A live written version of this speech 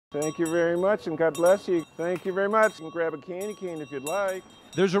Thank you very much, and God bless you. Thank you very much, and grab a candy cane if you'd like.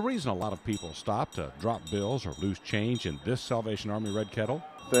 There's a reason a lot of people stop to drop bills or lose change in this Salvation Army red kettle.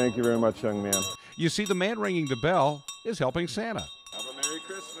 Thank you very much, young man. You see, the man ringing the bell is helping Santa. Have a Merry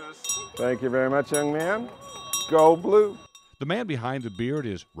Christmas. Thank you very much, young man. Go blue. The man behind the beard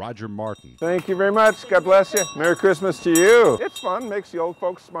is Roger Martin. Thank you very much. God bless you. Merry Christmas to you. It's fun. Makes the old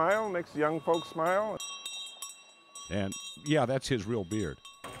folks smile. Makes the young folks smile. And yeah, that's his real beard.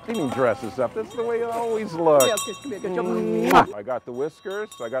 He even dresses up. That's the way it always looks. I got the whiskers,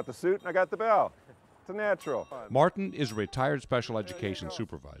 I got the suit, and I got the bell. It's a natural. Martin is a retired special education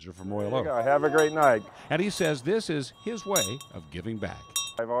supervisor from Royal Oak. Have a great night. And he says this is his way of giving back.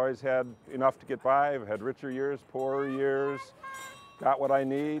 I've always had enough to get by. I've had richer years, poorer years. Got what I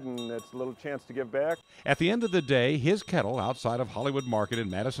need, and it's a little chance to give back. At the end of the day, his kettle outside of Hollywood Market in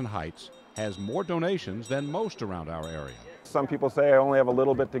Madison Heights has more donations than most around our area. Some people say I only have a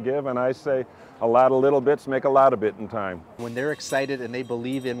little bit to give, and I say a lot of little bits make a lot of bit in time. When they're excited and they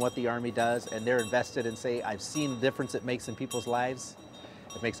believe in what the Army does and they're invested and say, I've seen the difference it makes in people's lives,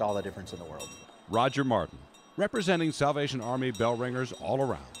 it makes all the difference in the world. Roger Martin, representing Salvation Army bell ringers all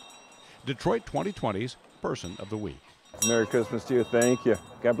around. Detroit 2020's Person of the Week. Merry Christmas to you. Thank you.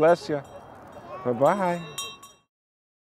 God bless you. Bye-bye.